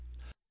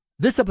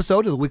This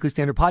episode of the Weekly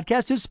Standard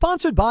Podcast is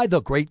sponsored by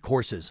The Great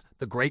Courses.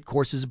 The Great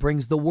Courses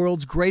brings the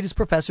world's greatest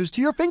professors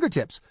to your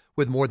fingertips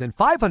with more than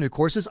 500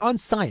 courses on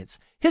science,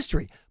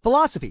 history,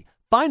 philosophy,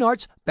 fine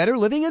arts, better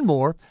living, and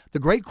more. The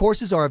Great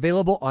Courses are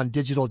available on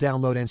digital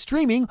download and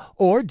streaming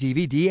or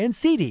DVD and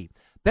CD.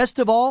 Best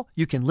of all,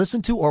 you can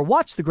listen to or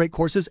watch The Great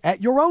Courses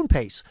at your own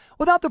pace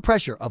without the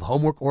pressure of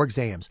homework or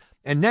exams.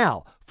 And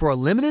now, for a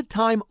limited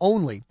time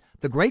only,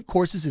 The Great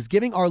Courses is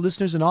giving our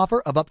listeners an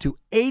offer of up to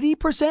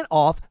 80%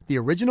 off the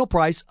original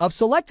price of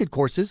selected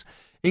courses,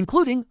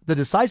 including the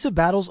decisive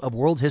battles of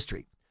world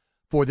history.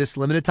 For this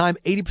limited time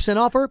 80%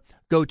 offer,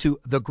 go to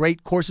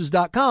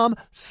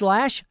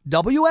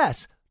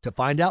thegreatcourses.com/WS to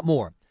find out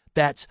more.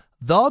 That's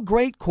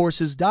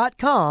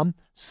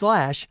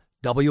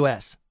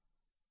thegreatcourses.com/WS.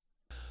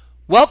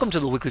 Welcome to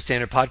the Weekly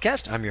Standard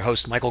Podcast. I'm your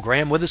host, Michael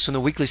Graham. With us from the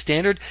Weekly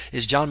Standard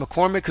is John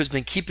McCormack, who's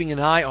been keeping an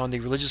eye on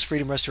the Religious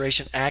Freedom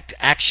Restoration Act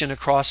action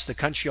across the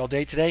country all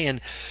day today. And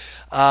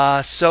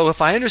so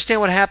if I understand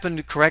what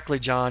happened correctly,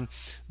 John,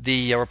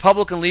 the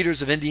Republican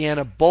leaders of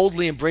Indiana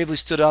boldly and bravely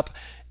stood up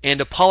and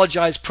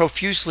apologized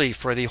profusely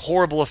for the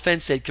horrible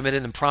offense they'd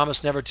committed and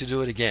promised never to do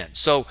it again.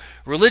 So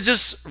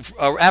religious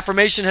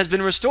affirmation has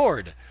been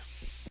restored.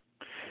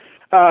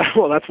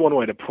 Well, that's one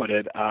way to put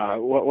it.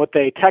 What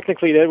they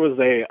technically did was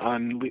they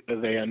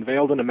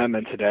unveiled an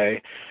amendment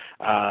today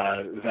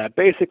that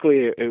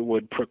basically it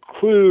would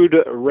preclude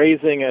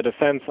raising a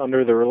defense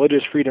under the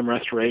Religious Freedom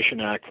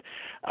Restoration Act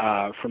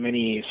from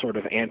any sort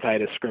of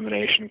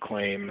anti-discrimination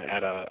claim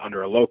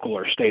under a local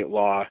or state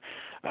law.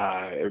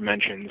 It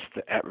mentions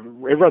it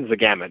runs the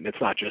gamut.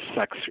 It's not just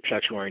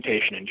sexual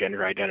orientation and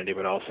gender identity,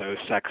 but also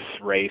sex,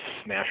 race,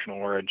 national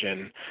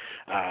origin,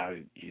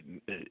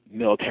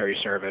 military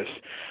service.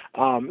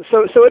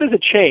 So it is a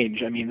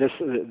change. I mean,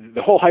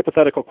 the whole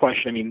hypothetical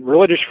question. I mean,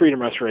 Religious Freedom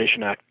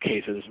Restoration Act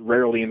cases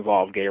rarely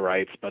involve gay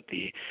rights, but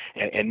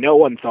and no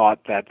one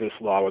thought that this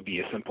law would be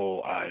a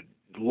simple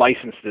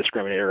license to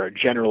discriminate or a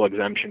general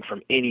exemption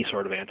from any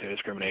sort of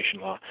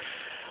anti-discrimination law.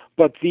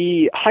 But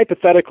the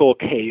hypothetical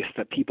case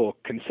that people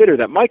consider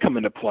that might come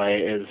into play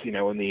is,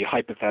 in the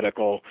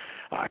hypothetical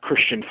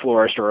Christian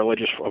florist or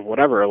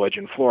whatever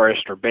religion,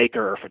 florist or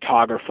baker or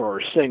photographer or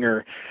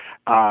singer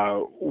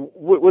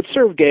would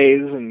serve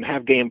gays and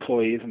have gay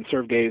employees and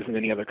serve gays in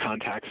any other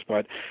context,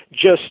 but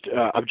just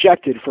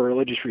objected for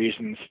religious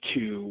reasons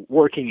to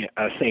working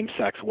a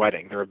same-sex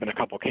wedding. There have been a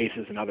couple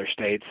cases in other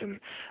states, and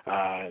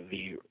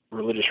the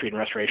Religious Freedom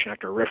Restoration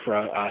Act, or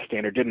RFRA,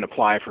 standard didn't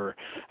apply for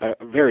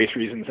various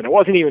reasons, and it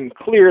wasn't even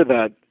clear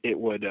that it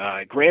would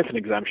grant an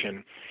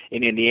exemption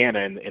in Indiana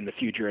and in the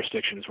few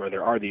jurisdictions where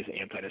there are these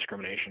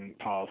anti-discrimination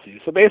policies.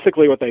 So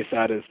basically what they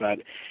said is that,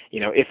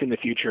 if in the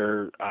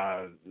future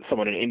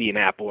someone in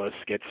Indianapolis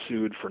gets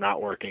sued for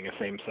not working a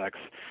same-sex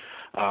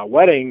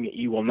wedding,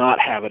 you will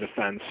not have a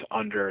defense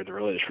under the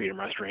Religious Freedom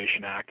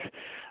Restoration Act.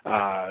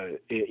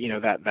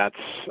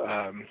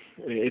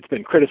 It's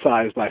been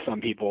criticized by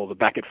some people. The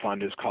Beckett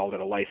Fund has called it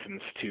a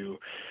license to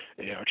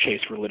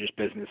chase religious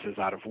businesses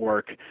out of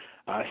work.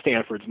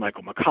 Stanford's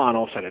Michael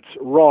McConnell said it's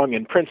wrong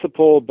in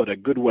principle, but a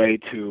good way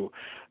to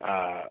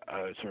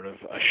sort of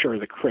assure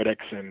the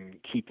critics and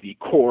keep the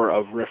core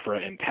of RFRA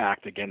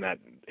intact. Again, that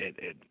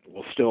it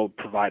will still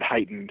provide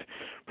heightened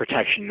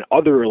protection in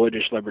other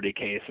religious liberty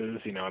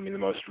cases. The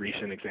most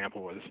recent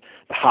example was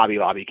the Hobby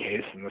Lobby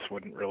case, and this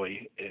wouldn't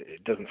really,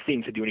 it doesn't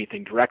seem to do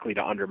anything directly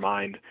to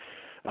undermine,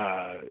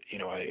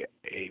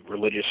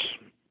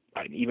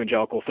 an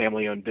evangelical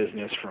family-owned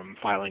business from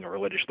filing a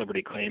religious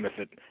liberty claim if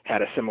it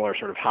had a similar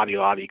sort of Hobby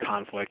Lobby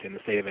conflict in the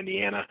state of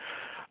Indiana.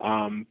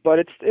 But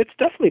it's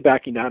definitely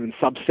backing down in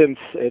substance.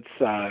 It's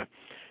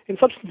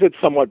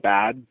somewhat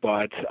bad,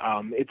 but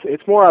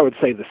it's more, I would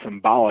say, the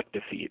symbolic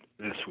defeat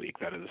this week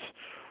that is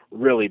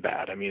really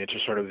bad. I mean, it's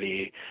just sort of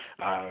the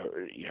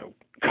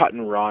cut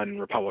and run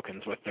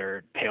Republicans with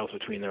their tails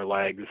between their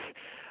legs.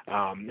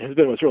 Has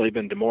been what's really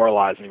been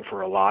demoralizing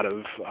for a lot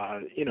of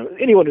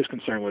anyone who's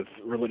concerned with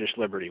religious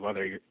liberty,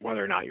 whether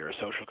or not you're a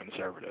social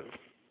conservative.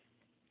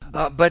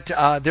 But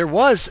there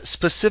was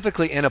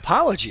specifically an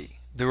apology.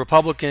 One of the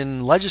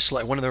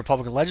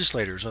Republican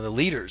legislators or the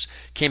leaders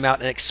came out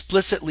and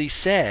explicitly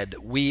said,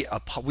 we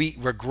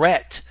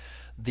regret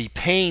the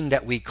pain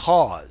that we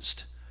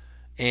caused,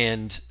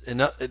 and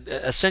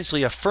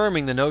essentially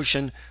affirming the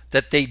notion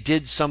that they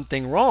did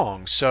something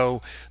wrong.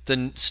 So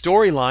the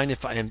storyline,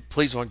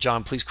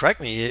 John, please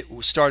correct me, it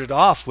started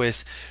off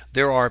with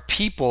there are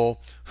people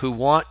who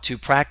want to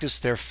practice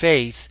their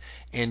faith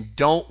and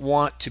don't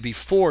want to be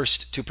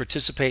forced to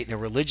participate in a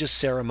religious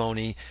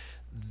ceremony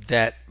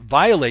that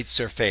violates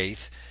their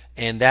faith,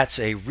 and that's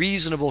a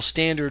reasonable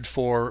standard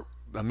for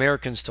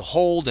Americans to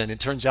hold, and it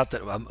turns out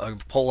that a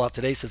poll out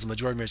today says the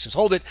majority of Americans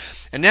hold it.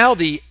 And now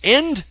the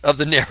end of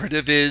the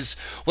narrative is,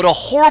 what a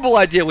horrible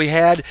idea we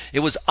had. It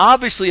was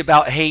obviously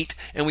about hate,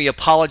 and we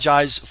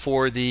apologize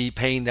for the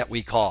pain that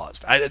we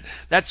caused.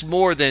 That's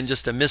more than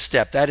just a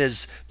misstep. That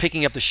is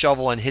picking up the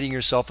shovel and hitting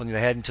yourself in the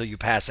head until you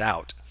pass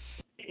out.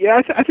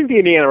 Yeah, I think the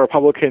Indiana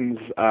Republicans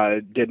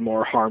did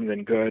more harm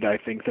than good. I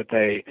think that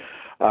they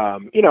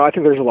I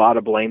think there's a lot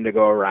of blame to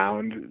go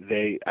around.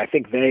 I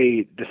think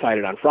they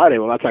decided on Friday.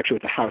 Well, that's actually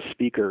what the House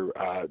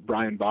Speaker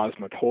Brian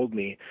Bosma told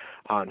me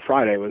on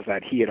Friday, was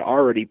that he had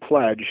already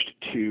pledged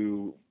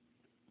to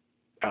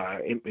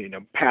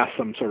pass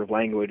some sort of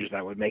language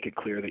that would make it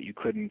clear that you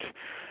couldn't,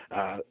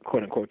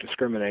 quote unquote,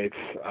 discriminate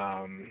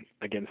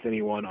against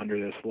anyone under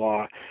this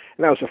law.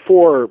 And that was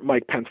before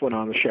Mike Pence went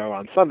on the show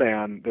on Sunday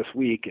on this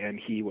week, and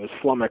he was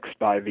flummoxed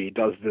by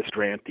does this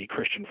grant the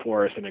Christian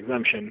florist an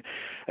exemption?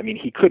 I mean,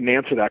 he couldn't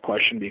answer that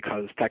question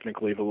because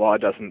technically the law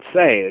doesn't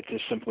say. It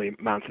just simply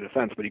mounts a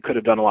defense. But he could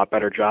have done a lot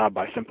better job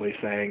by simply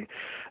saying,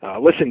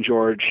 listen,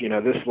 George,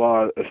 this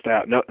law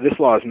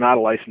is not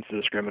a license to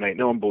discriminate.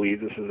 No one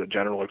believes this is a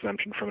general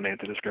exemption from an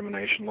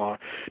anti-discrimination law.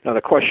 Now,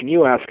 the question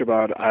you ask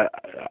about,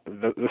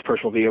 this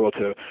person will be able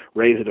to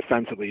raise a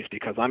defense at least,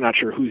 because I'm not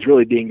sure who's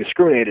really being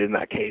discriminated in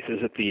that case. Is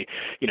it the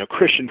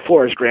Christian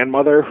florist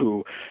grandmother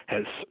who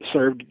has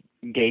served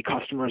gay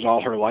customers all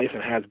her life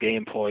and has gay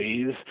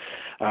employees?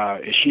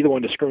 Is she the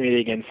one discriminated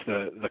against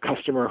the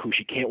customer who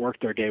she can't work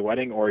their gay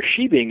wedding, or is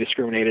she being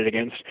discriminated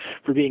against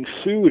for being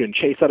sued and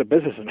chased out of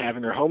business and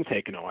having her home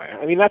taken away?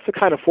 I mean, that's the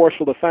kind of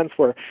forceful defense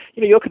where,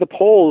 you look at the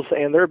polls,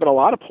 and there have been a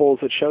lot of polls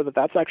that show that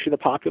that's actually the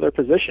popular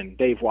position.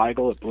 Dave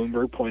Weigel at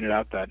Bloomberg pointed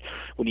out that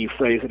when you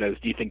phrase it as,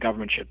 do you think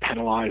government should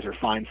penalize or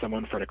fine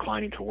someone for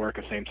declining to work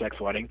a same-sex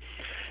wedding,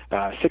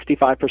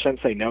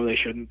 65% say no, they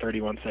shouldn't.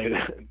 31%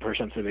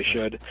 say they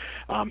should.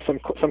 Some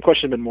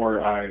questions have been more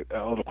a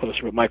little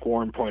closer, but Mike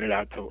Warren pointed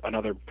out to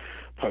another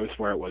post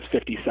where it was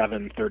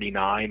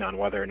 57-39 on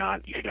whether or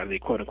not you should have the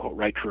quote-unquote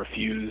right to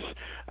refuse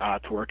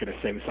to work at a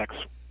same-sex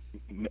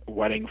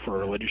wedding for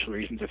religious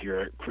reasons if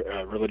you're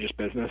a religious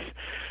business.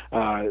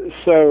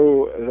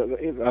 So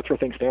that's where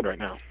things stand right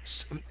now.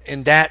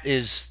 And that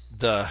is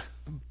the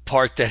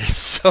part that is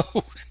so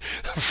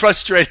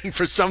frustrating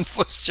for some of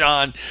us,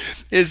 John,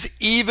 is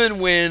even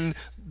when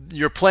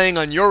you're playing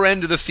on your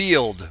end of the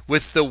field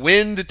with the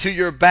wind to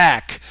your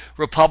back,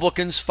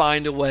 Republicans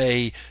find a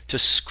way to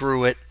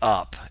screw it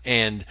up.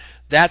 And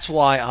that's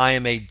why I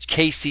am a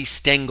Casey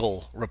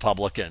Stengel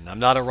Republican. I'm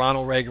not a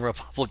Ronald Reagan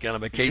Republican.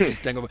 I'm a Casey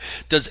Stengel.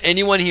 Does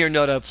anyone here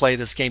know how to play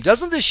this game?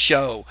 Doesn't this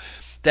show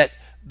that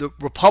the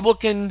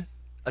Republican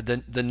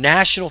the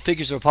national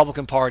figures of the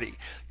Republican Party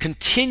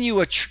continue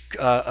a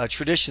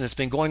tradition that's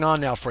been going on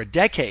now for a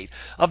decade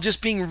of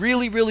just being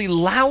really, really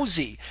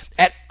lousy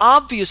at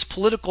obvious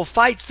political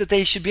fights that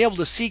they should be able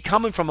to see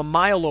coming from a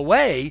mile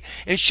away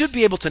and should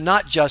be able to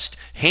not just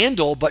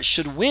handle but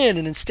should win.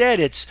 And instead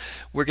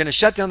we're going to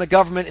shut down the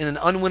government in an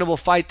unwinnable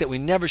fight that we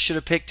never should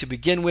have picked to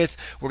begin with.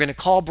 We're going to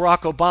call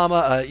Barack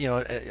Obama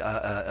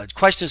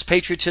question his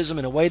patriotism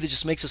in a way that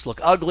just makes us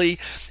look ugly.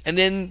 And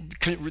then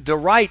the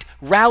right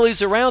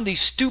rallies around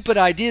these stupid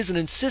ideas and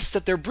insists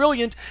that they're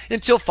brilliant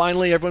until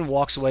finally everyone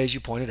walks away, as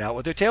you pointed out,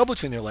 with their tail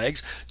between their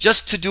legs,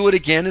 just to do it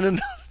again in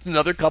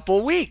another couple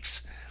of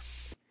weeks.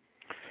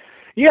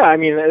 Yeah, I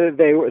mean,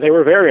 they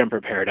were very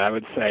unprepared. I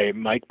would say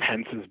Mike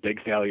Pence's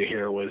big failure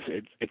here was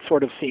it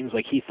sort of seems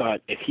like he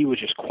thought if he was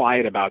just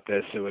quiet about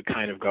this, it would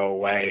kind of go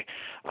away.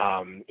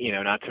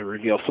 Not to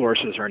reveal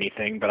sources or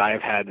anything, but I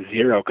have had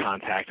zero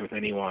contact with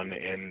anyone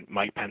in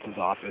Mike Pence's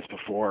office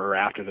before or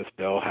after this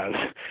bill has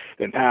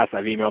been passed.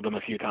 I've emailed them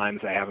a few times.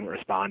 They haven't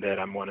responded.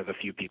 I'm one of the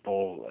few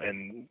people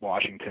in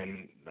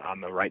Washington on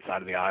the right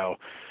side of the aisle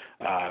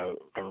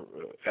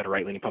at a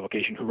right-leaning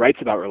publication who writes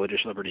about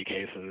religious liberty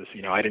cases.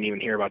 I didn't even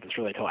hear about this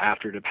really until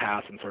after it had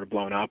passed and sort of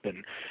blown up,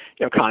 and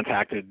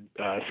contacted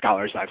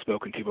scholars I've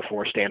spoken to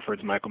before,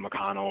 Stanford's Michael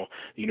McConnell,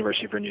 the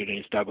University of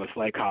Virginia's Douglas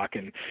Laycock,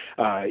 and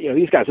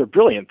these guys are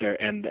brilliant there,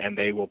 and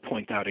they will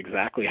point out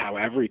exactly how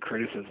every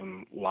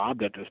criticism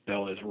lobbed at this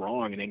bill is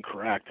wrong and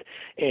incorrect.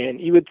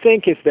 And you would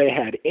think if they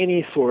had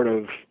any sort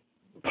of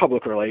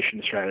public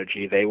relations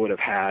strategy, they would have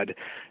had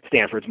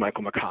Stanford's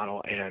Michael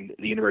McConnell and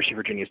the University of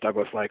Virginia's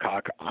Douglas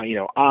Laycock,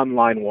 on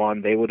line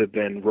one. They would have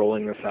been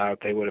rolling this out.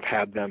 They would have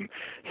had them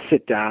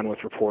sit down with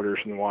reporters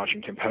from the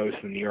Washington Post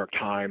and the New York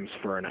Times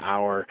for an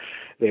hour.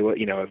 They would,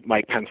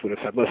 Mike Pence would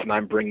have said, listen,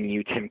 I'm bringing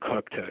you Tim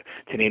Cook to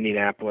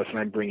Indianapolis, and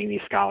I'm bringing these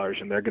scholars,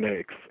 and they're going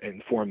to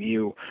inform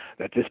you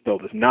that this bill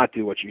does not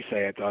do what you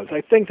say it does.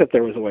 I think that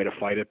there was a way to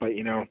fight it, but,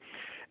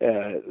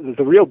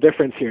 the real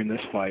difference here in this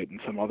fight and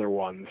some other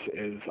ones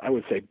is, I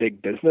would say, big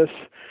business.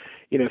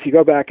 If you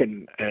go back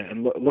and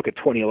look at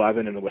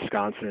 2011 and the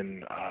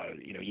Wisconsin,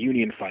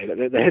 union fight,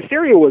 the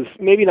hysteria was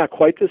maybe not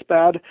quite this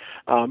bad,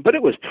 but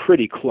it was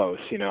pretty close.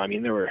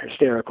 There were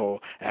hysterical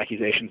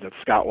accusations that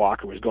Scott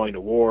Walker was going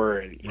to war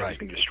and he was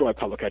going to destroy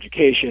public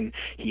education.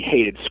 He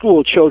hated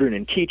school children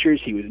and teachers.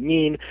 He was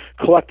mean.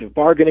 Collective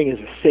bargaining is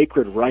a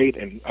sacred right,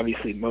 and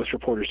obviously most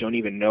reporters don't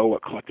even know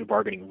what collective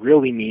bargaining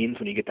really means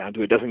when you get down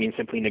to it. It doesn't mean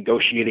simply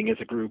negotiating as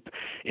a group.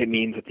 It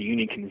means that the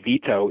union can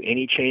veto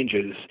any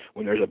changes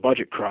when there's a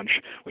budget crunch,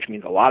 which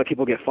means a lot of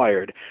people get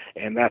fired,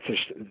 and that's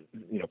just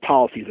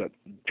policies that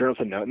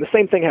journalists know. And the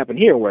same thing happened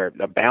here, where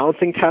a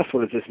balancing test.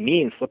 What does this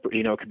mean?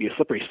 It could be a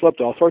slippery slope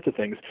to all sorts of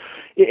things.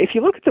 If you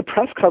look at the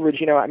press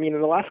coverage, in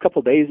the last couple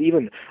of days,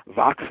 even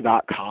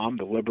Vox.com,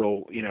 the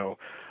liberal,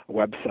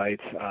 website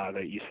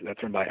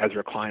that's run by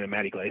Ezra Klein and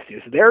Matt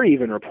Iglesias. They're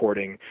even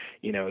reporting,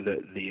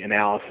 the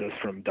analysis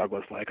from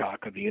Douglas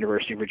Laycock of the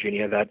University of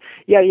Virginia that,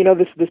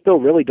 this bill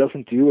really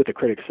doesn't do what the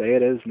critics say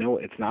it is. No,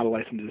 it's not a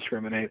license to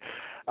discriminate.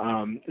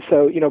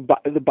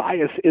 The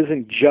bias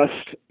isn't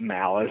just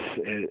malice.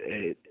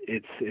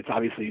 It's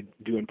obviously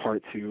due in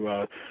part to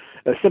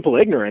a simple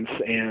ignorance,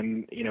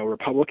 and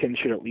Republicans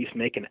should at least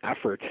make an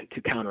effort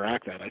to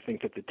counteract that. I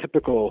think that the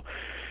typical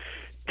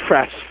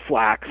press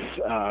flacks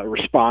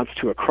response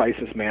to a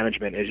crisis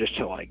management is just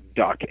to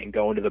duck and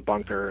go into the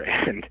bunker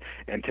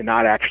and to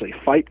not actually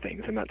fight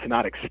things and to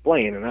not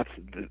explain. And that's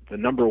the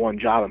number one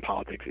job in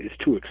politics, is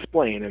to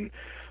explain. And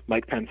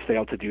Mike Pence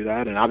failed to do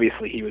that, and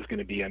obviously he was going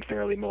to be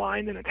unfairly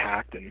maligned and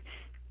attacked. And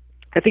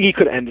I think he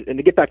could, and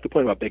to get back to the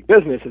point about big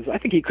business, is I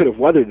think he could have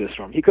weathered this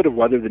storm. He could have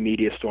weathered the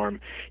media storm.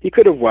 He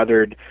could have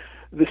weathered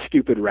the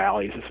stupid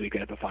rallies this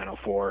weekend at the Final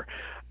Four.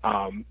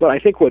 But I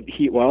think what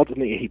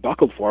ultimately he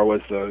buckled for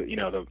was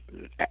the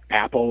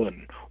Apple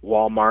and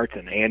Walmart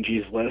and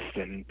Angie's List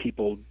and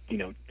people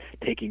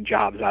taking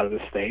jobs out of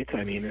the state.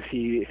 I mean, if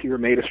he were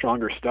made of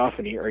stronger stuff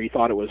and he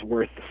thought it was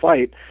worth the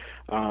fight,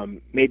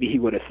 maybe he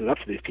would have stood up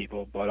to these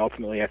people. But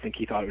ultimately, I think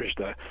he thought it was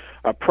just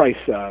a price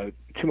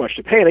too much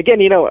to pay. And again,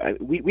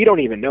 we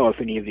don't even know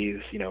if any of these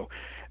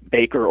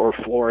baker or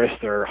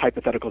florist or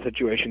hypothetical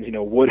situations,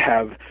 would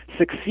have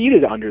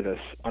succeeded under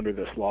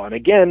this law. And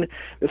again,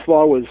 this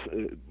law was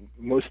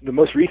the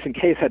most recent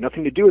case had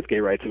nothing to do with gay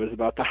rights. It was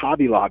about the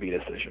Hobby Lobby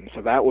decision.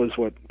 So that was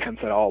what Penn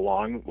said all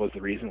along was the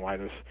reason why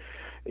this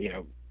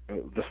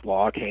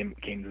law came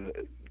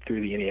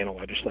through the Indiana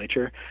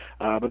legislature.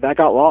 But that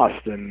got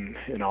lost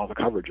in all the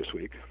coverage this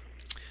week.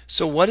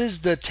 So what is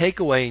the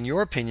takeaway, in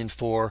your opinion,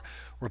 for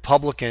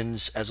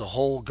Republicans as a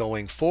whole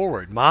going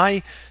forward?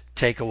 My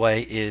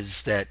takeaway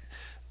is that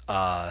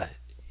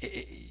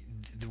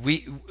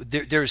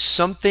there's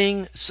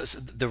something,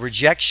 the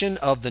rejection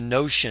of the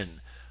notion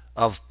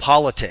of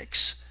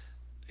politics,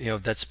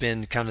 that's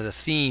been kind of the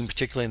theme,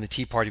 particularly in the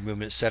Tea Party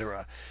movement, et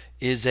cetera,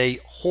 is a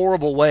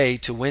horrible way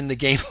to win the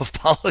game of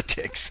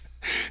politics.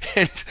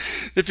 And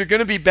if you're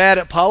going to be bad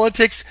at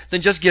politics,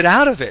 then just get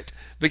out of it.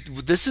 But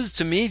this is,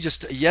 to me,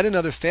 just yet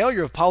another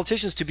failure of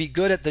politicians to be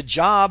good at the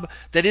job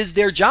that is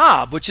their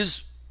job, which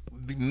is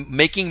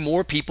making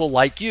more people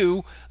like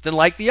you than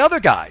like the other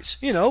guys,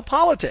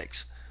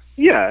 politics.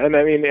 Yeah, and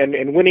I mean,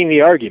 and winning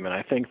the argument.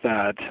 I think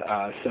that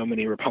so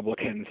many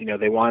Republicans,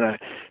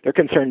 they're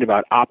concerned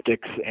about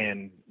optics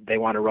and they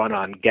want to run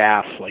on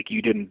gas, like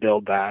you didn't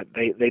build that.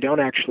 They don't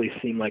actually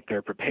seem like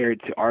they're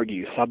prepared to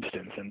argue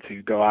substance and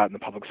to go out in the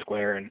public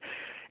square and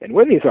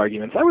win these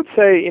arguments. I would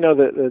say,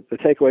 the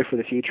takeaway for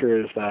the future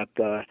is that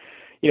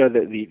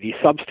the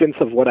substance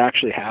of what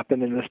actually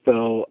happened in this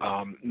bill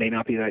may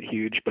not be that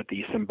huge, but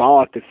the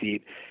symbolic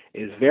defeat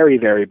is very,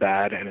 very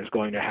bad and is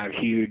going to have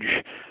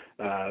huge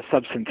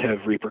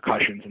substantive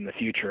repercussions in the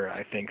future.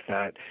 I think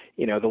that,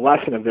 the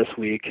lesson of this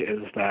week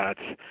is that,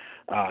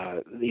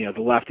 the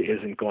left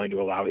isn't going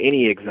to allow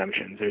any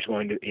exemptions. There's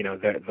going to,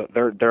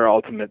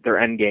 their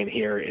end game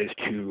here is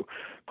to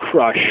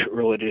crush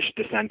religious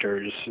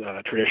dissenters,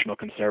 traditional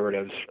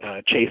conservatives,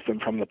 chase them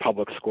from the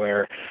public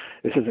square.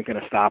 This isn't going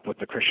to stop with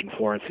the Christian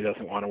Florence who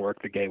doesn't want to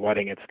work the gay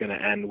wedding. It's going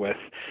to end with,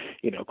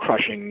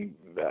 crushing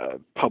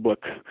public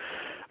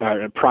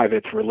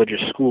private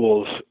religious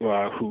schools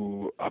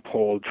who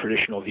uphold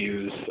traditional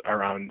views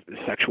around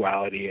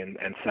sexuality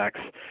and sex,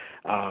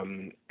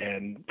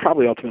 and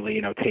probably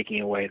ultimately,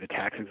 taking away the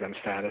tax-exempt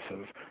status of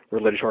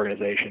religious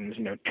organizations,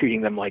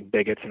 treating them like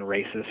bigots and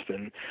racists,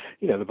 and,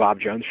 the Bob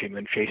Jones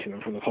treatment, chasing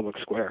them from the public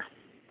square.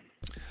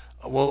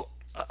 Well,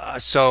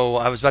 so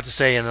I was about to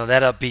say,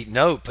 that upbeat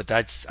note, but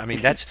that's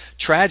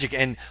tragic.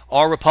 And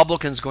are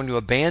Republicans going to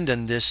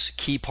abandon this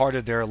key part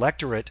of their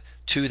electorate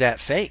to that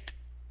fate?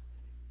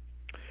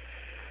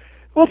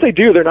 Well, if they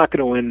do, they're not going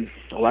to win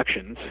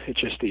elections.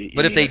 It's just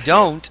But if they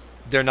don't,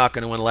 they're not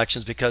going to win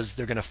elections because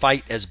they're going to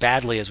fight as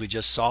badly as we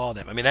just saw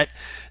them. I mean, that,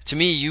 to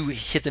me, you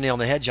hit the nail on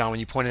the head, John,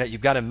 when you pointed out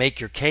you've got to make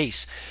your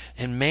case.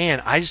 And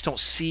man, I just don't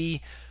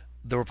see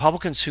the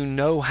Republicans who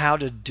know how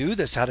to do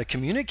this, how to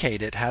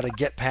communicate it, how to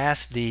get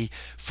past the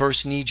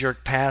first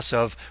knee-jerk pass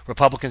of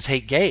Republicans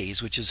hate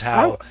gays, which is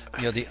how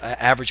the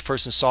average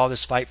person saw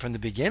this fight from the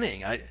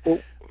beginning.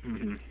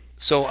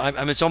 So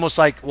it's almost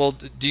like, well,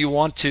 do you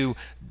want to?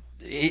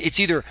 It's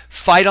either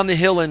fight on the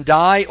Hill and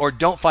die, or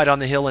don't fight on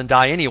the Hill and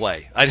die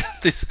anyway.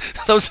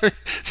 Those are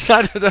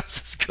neither of those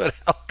is good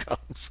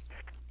outcomes.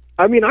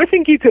 I mean, I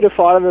think you could have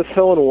fought on this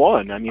Hill and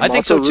won. I mean, I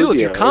think so too.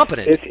 If you're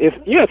competent, if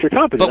you're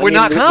competent. But we're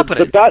not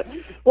competent.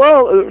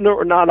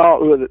 No, not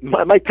all.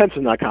 Mike Pence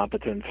was not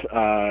competent,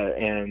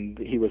 and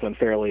he was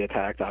unfairly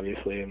attacked,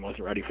 obviously, and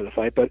wasn't ready for the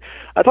fight. But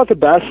I thought the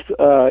best.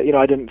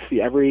 I didn't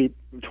see every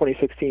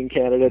 2016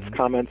 candidate's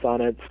comments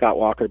on it. Scott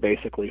Walker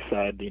basically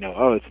said,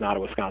 it's not a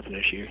Wisconsin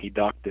issue. He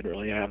ducked, didn't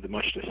really have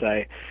much to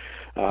say.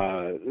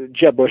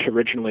 Jeb Bush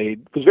originally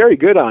was very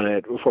good on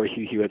it before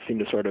he would seem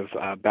to sort of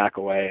back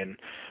away, and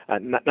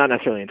not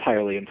necessarily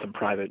entirely in some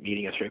private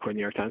meeting yesterday, according to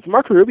the New York Times.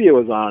 Marco Rubio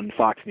was on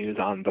Fox News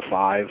on The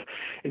Five,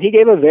 and he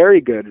gave a very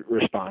good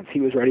response. He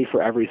was ready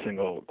for every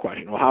single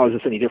question. Well, how is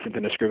this any different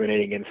than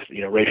discriminating against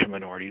racial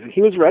minorities? And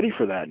he was ready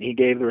for that, and he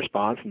gave the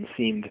response and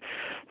seemed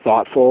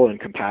thoughtful and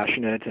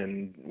compassionate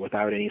and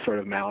without any sort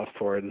of malice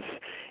towards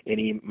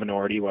any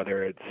minority,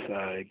 whether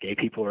it's gay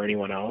people or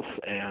anyone else,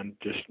 and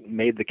just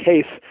made the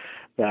case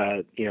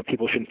that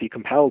people shouldn't be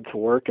compelled to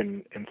work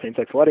in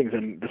same-sex weddings.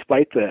 And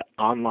despite the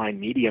online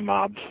media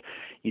mobs,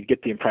 you'd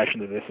get the impression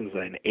that this is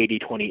an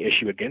 80-20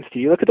 issue against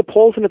you. You look at the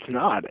polls and it's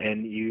not.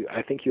 And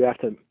I think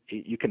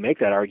you can make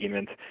that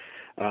argument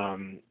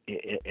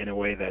in a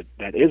way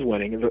that is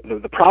winning.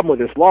 The problem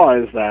with this law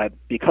is that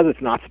because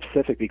it's not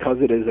specific, because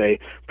it is a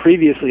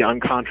previously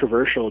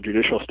uncontroversial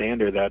judicial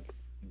standard that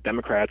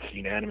Democrats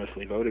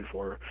unanimously voted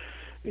for,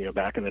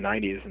 back in the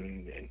 90s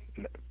and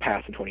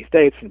passed in 20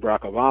 states, and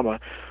Barack Obama,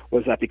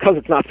 was that because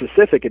it's not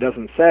specific, it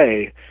doesn't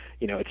say,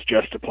 it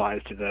just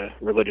applies to the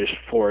religious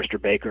florist or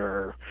baker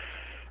or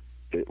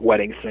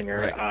wedding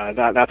singer. Right.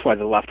 That's why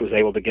the left was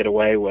able to get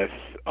away with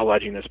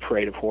alleging this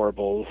parade of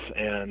horribles,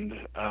 and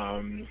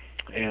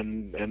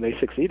they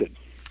succeeded.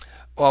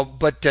 Well,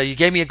 but you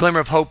gave me a glimmer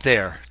of hope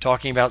there,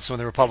 talking about some of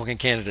the Republican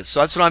candidates.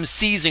 So that's what I'm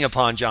seizing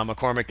upon, John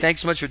McCormack.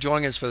 Thanks so much for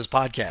joining us for this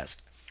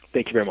podcast.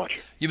 Thank you very much.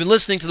 You've been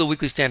listening to the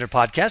Weekly Standard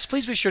Podcast.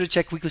 Please be sure to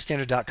check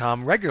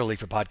weeklystandard.com regularly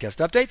for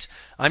podcast updates.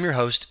 I'm your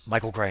host,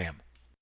 Michael Graham.